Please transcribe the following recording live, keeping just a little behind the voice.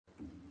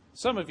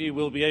Some of you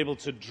will be able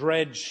to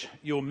dredge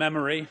your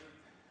memory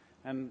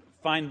and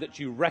find that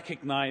you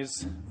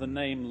recognize the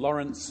name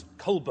Lawrence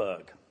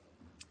Kohlberg.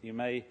 You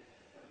may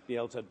be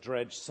able to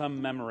dredge some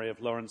memory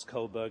of Lawrence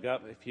Kohlberg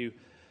up if you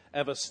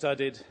ever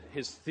studied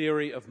his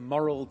theory of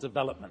moral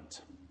development.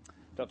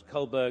 Dr.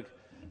 Kohlberg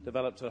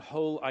developed a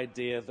whole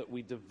idea that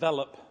we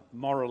develop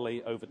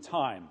morally over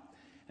time,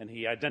 and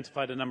he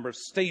identified a number of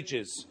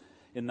stages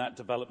in that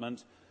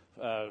development,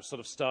 sort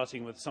of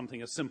starting with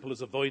something as simple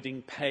as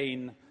avoiding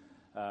pain,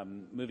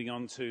 moving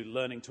on to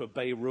learning to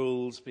obey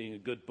rules, being a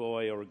good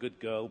boy or a good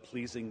girl,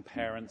 pleasing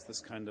parents,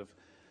 this kind of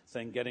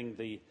thing, getting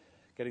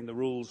the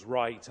rules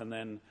right, and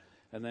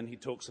then he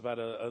talks about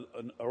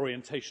an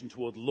orientation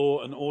toward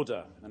law and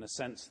order, and a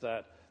sense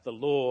that the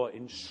law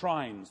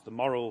enshrines the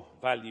moral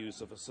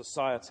values of a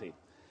society.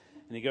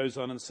 And he goes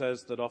on and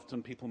says that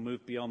often people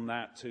move beyond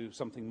that to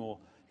something more.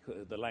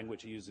 The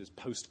language he uses,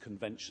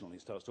 post-conventional. He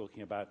starts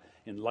talking about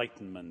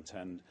enlightenment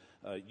and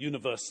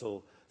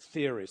universal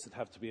theories that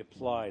have to be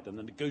applied and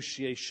the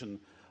negotiation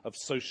of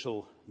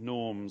social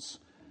norms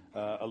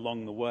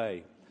along the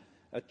way.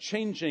 A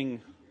changing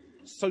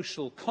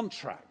social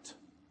contract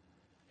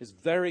is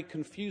very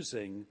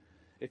confusing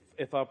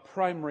if our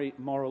primary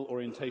moral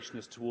orientation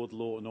is toward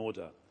law and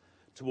order,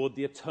 toward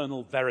the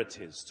eternal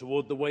verities,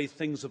 toward the way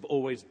things have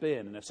always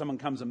been. And if someone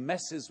comes and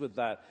messes with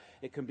that,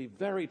 it can be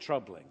very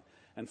troubling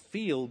and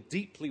feel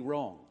deeply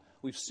wrong.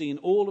 We've seen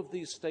all of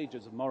these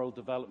stages of moral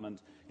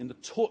development in the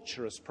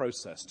torturous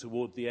process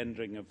toward the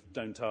ending of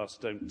Don't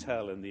Ask, Don't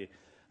Tell in the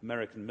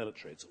American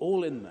military. It's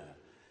all in there.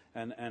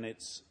 And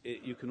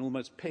you can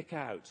almost pick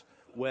out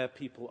where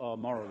people are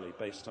morally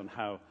based on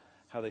how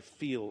they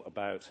feel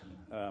about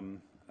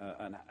and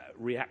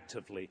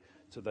reactively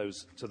to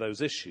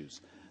those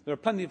issues. There are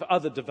plenty of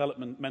other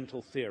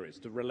developmental theories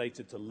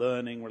related to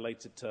learning,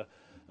 related to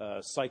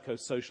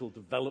psychosocial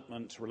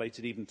development,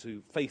 related even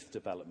to faith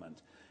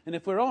development. And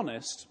if we're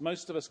honest,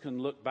 most of us can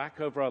look back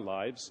over our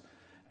lives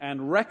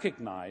and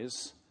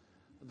recognize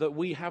that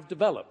we have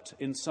developed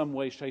in some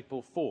way, shape,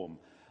 or form.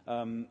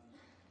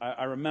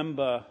 I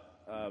remember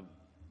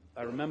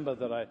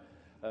that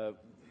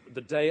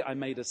the day I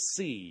made a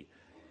C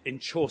in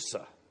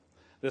Chaucer.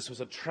 This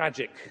was a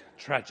tragic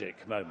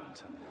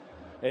moment.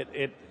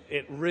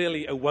 It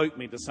really awoke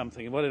me to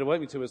something. And what it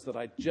awoke me to was that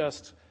I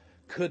just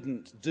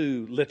couldn't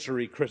do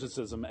literary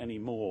criticism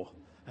anymore.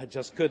 I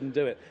just couldn't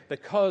do it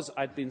because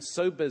I'd been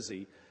so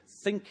busy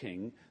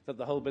thinking that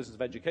the whole business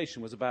of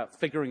education was about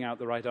figuring out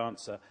the right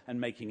answer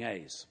and making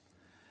A's.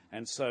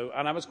 And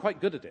I was quite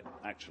good at it,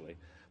 actually.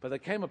 But there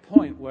came a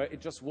point where it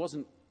just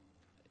wasn't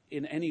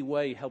in any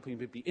way helping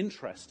me be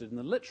interested in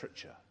the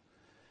literature.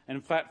 And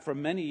in fact, for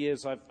many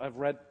years, I've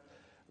read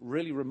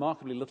really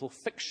remarkably little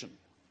fiction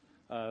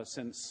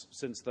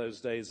since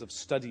those days of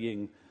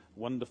studying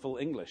wonderful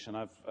English, and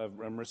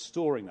I'm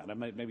restoring that. I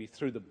maybe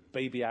threw the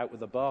baby out with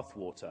the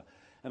bathwater,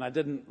 and I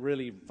didn't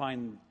really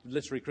find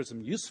literary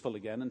criticism useful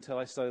again until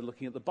I started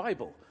looking at the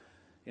Bible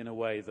in a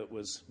way that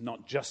was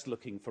not just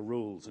looking for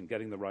rules and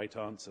getting the right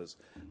answers,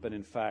 but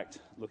in fact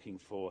looking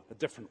for a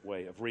different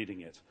way of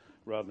reading it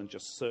rather than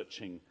just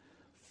searching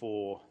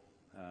for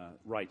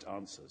right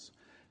answers.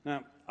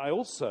 Now, I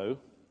also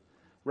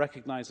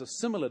recognize a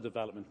similar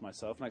development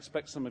myself, and I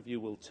expect some of you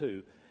will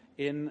too,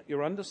 in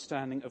your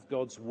understanding of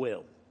God's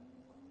will.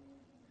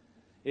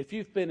 If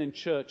you've been in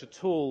church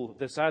at all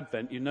this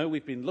Advent, you know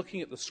we've been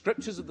looking at the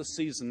scriptures of the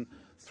season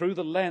through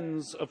the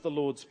lens of the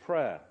Lord's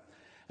Prayer.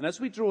 And as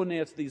we draw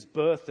near to these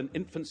birth and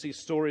infancy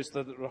stories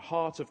that are at the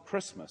heart of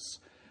Christmas,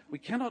 we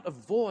cannot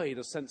avoid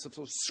a sense of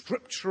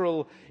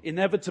scriptural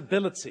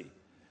inevitability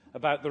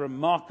about the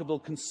remarkable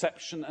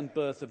conception and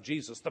birth of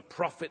Jesus. The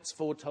prophets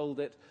foretold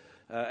it.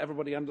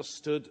 Everybody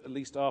understood, at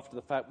least after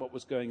the fact, what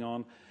was going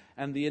on.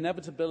 And the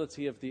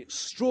inevitability of the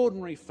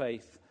extraordinary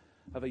faith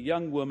of a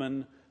young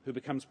woman who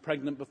becomes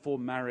pregnant before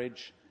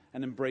marriage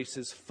and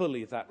embraces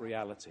fully that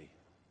reality.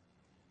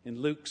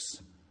 In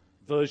Luke's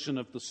version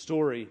of the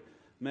story,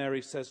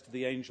 Mary says to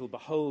the angel,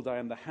 "Behold, I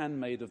am the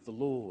handmaid of the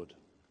Lord.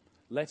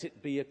 Let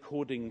it be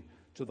according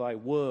to thy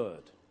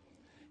word."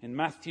 In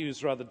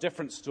Matthew's rather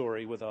different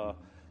story, with our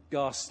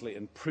ghastly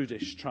and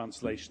prudish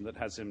translation that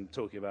has him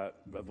talking about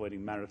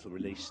avoiding marital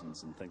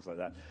relations and things like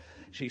that,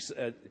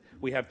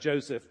 we have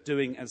Joseph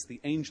doing as the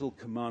angel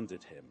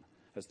commanded him,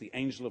 as the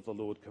angel of the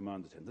Lord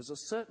commanded him. There's a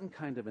certain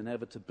kind of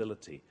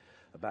inevitability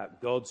about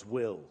God's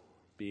will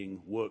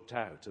being worked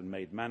out and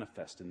made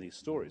manifest in these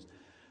stories.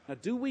 Now,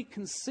 do we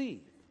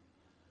conceive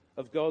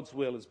of God's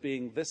will as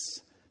being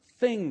this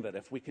thing that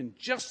if we can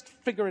just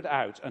figure it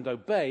out and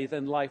obey,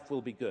 then life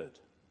will be good?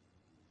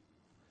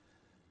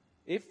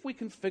 If we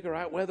can figure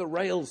out where the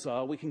rails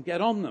are, we can get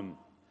on them,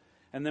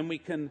 and then we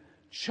can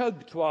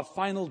chug to our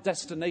final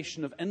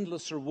destination of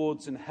endless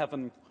rewards in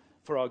heaven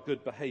for our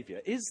good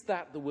behavior. Is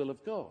that the will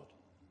of God?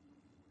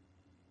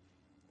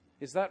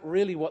 Is that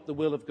really what the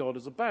will of God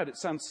is about? It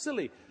sounds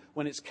silly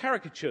when it's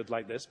caricatured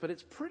like this, but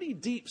it's pretty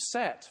deep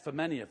set for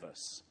many of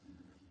us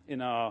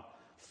in our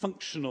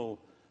functional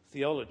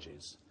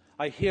theologies.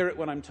 I hear it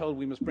when I'm told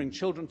we must bring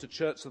children to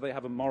church so they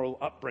have a moral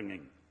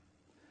upbringing.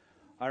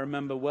 I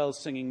remember well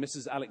singing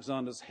Mrs.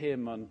 Alexander's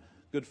hymn on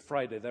Good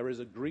Friday. There is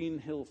a green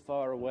hill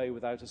far away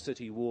without a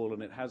city wall,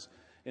 and it has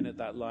in it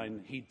that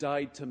line, he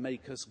died to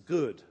make us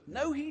good.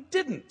 No, he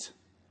didn't.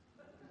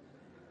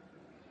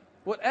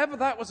 Whatever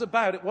that was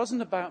about, it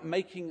wasn't about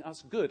making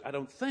us good, I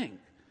don't think,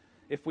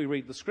 if we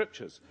read the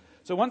scriptures.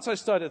 So once I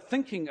started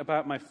thinking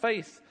about my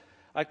faith,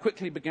 I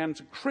quickly began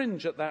to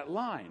cringe at that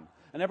line.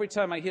 And every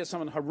time I hear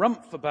someone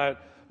harumph about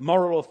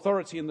moral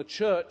authority in the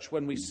church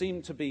when we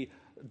seem to be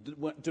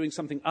doing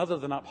something other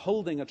than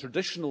upholding a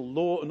traditional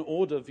law and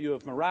order view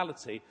of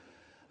morality,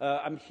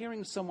 I'm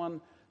hearing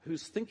someone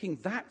who's thinking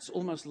that's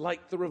almost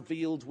like the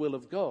revealed will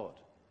of God.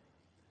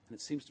 And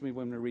it seems to me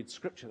when we read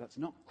Scripture, that's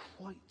not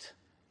quite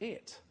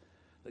it.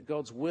 That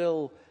God's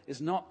will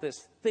is not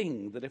this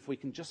thing that if we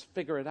can just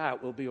figure it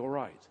out, we'll be all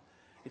right.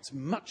 It's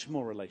much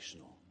more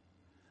relational,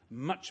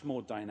 much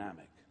more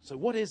dynamic. So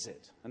what is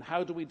it, and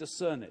how do we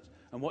discern it?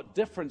 And what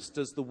difference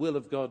does the will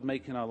of God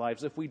make in our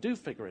lives if we do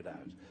figure it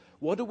out?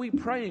 What are we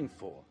praying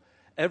for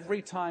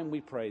every time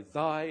we pray,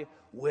 thy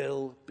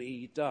will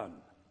be done?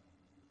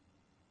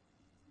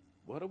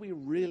 What are we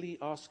really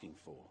asking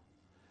for?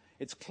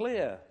 It's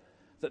clear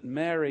that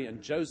Mary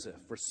and Joseph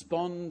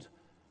respond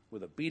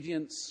with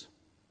obedience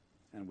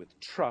and with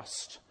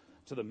trust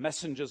to the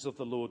messengers of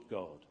the Lord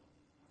God.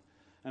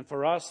 And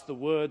for us, the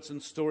words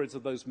and stories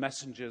of those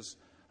messengers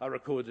are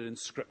recorded in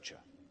Scripture.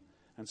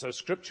 And so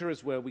Scripture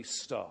is where we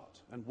start.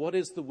 And what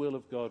is the will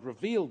of God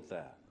revealed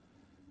there?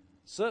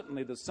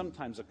 Certainly, there's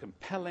sometimes a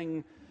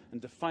compelling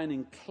and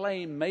defining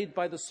claim made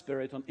by the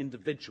Spirit on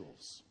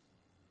individuals.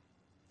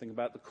 Think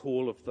about the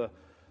call of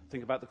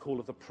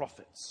the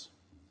prophets.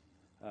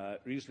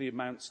 It usually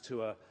amounts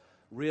to a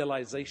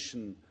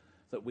realization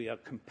that we are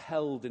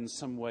compelled in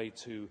some way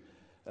to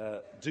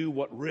do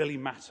what really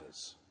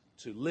matters,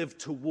 to live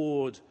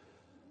toward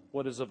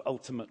what is of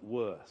ultimate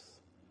worth.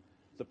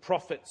 The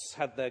prophets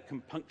had their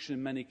compunction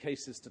in many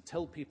cases to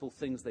tell people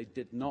things they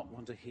did not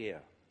want to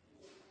hear.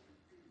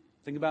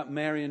 Think about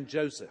Mary and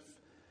Joseph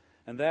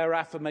and their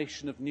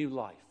affirmation of new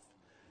life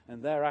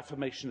and their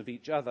affirmation of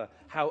each other,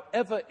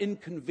 however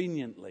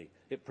inconveniently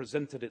it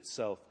presented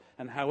itself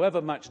and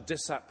however much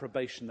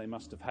disapprobation they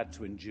must have had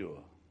to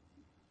endure.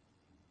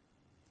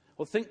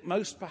 Or think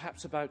most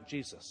perhaps about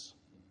Jesus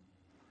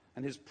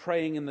and his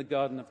praying in the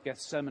Garden of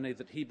Gethsemane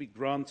that he be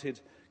granted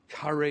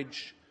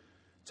courage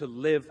to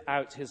live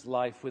out his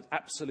life with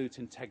absolute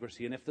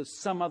integrity. And if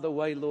there's some other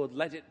way, Lord,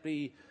 let it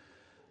be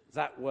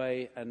that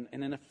way. And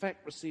in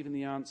effect, receiving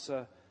the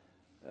answer,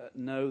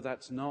 no,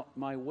 that's not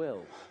my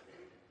will.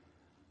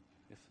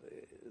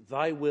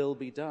 Thy will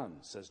be done,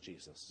 says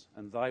Jesus.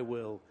 And thy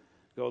will,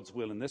 God's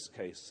will in this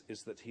case,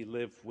 is that he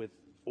live with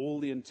all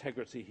the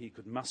integrity he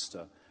could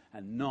muster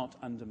and not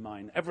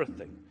undermine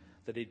everything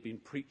that he'd been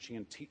preaching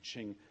and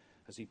teaching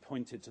as he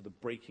pointed to the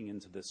breaking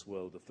into this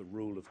world of the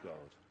rule of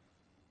God,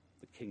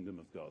 the kingdom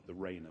of God, the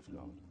reign of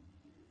God.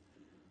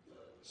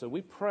 So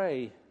we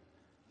pray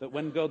that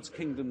when God's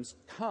kingdom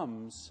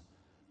comes,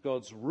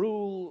 God's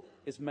rule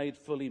is made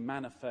fully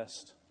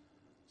manifest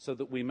so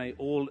that we may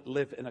all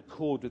live in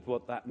accord with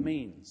what that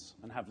means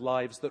and have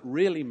lives that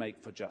really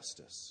make for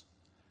justice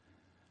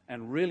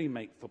and really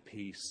make for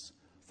peace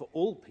for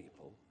all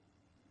people,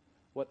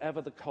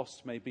 whatever the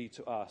cost may be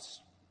to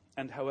us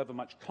and however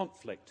much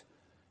conflict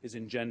is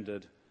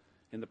engendered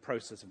in the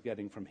process of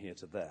getting from here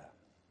to there.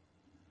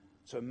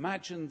 So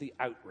imagine the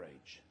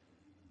outrage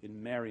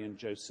in Mary and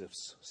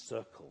Joseph's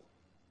circle,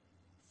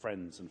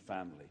 friends and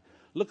family.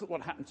 Look at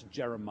what happened to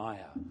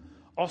Jeremiah,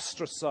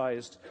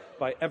 ostracized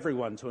by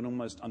everyone to an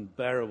almost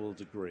unbearable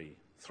degree,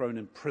 thrown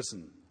in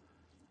prison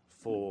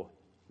for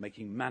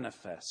making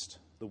manifest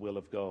the will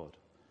of God.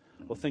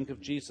 Or think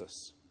of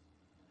Jesus.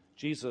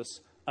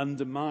 Jesus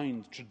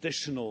undermined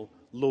traditional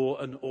law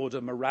and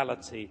order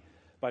morality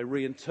by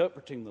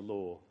reinterpreting the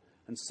law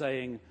and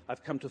saying,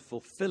 I've come to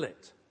fulfill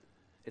it.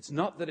 It's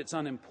not that it's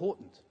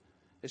unimportant.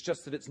 It's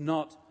just that it's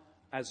not,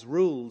 as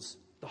rules,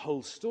 the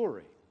whole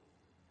story.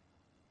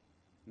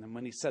 And then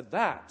when he said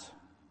that,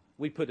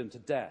 we put him to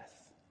death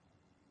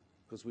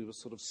because we were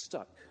sort of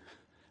stuck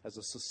as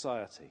a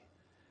society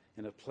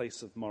in a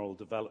place of moral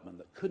development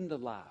that couldn't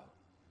allow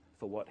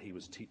for what he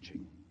was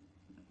teaching.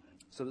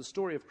 So the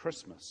story of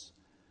Christmas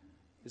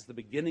is the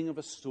beginning of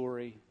a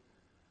story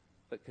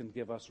that can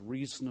give us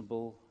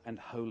reasonable and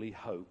holy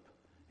hope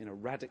in a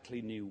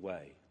radically new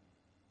way,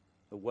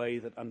 a way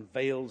that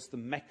unveils the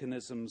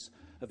mechanisms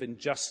of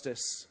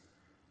injustice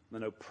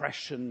and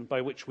oppression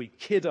by which we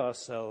kid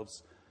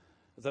ourselves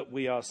that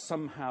we are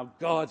somehow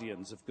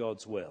guardians of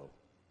God's will,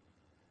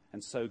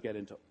 and so get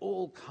into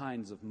all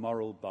kinds of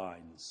moral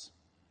binds.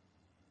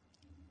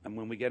 And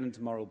when we get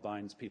into moral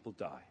binds, people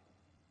die.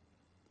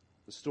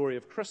 The story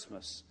of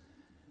Christmas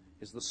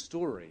is the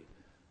story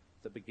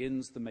that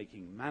begins the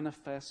making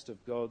manifest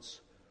of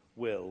God's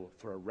will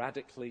for a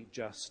radically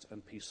just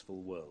and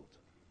peaceful world.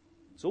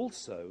 It's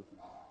also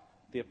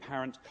the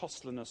apparent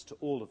costliness to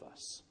all of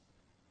us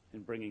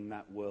in bringing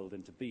that world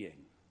into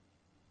being.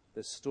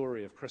 This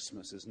story of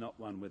Christmas is not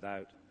one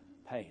without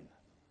pain,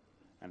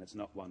 and it's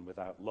not one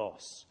without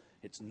loss.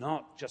 It's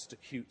not just a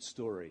cute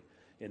story.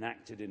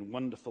 enacted in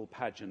wonderful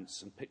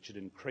pageants and pictured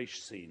in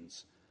creche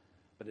scenes,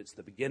 but it's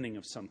the beginning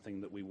of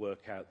something that we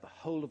work out the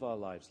whole of our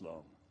lives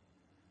long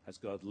as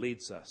God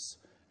leads us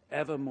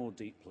ever more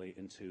deeply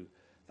into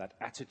that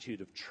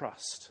attitude of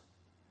trust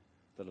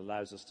that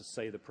allows us to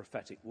say the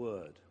prophetic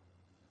word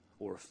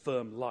or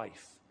affirm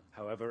life,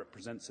 however it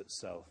presents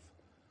itself,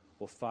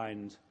 or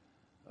find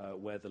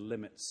where the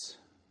limits,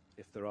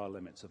 if there are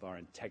limits, of our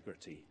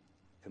integrity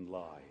can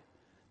lie.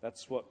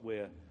 That's what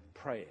we're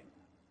praying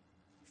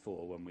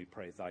for when we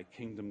pray, "Thy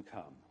kingdom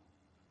come,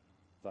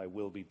 thy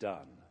will be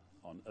done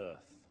on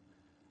earth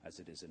as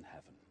it is in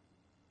heaven."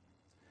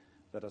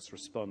 Let us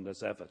respond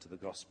as ever to the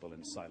gospel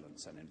in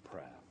silence and in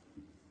prayer.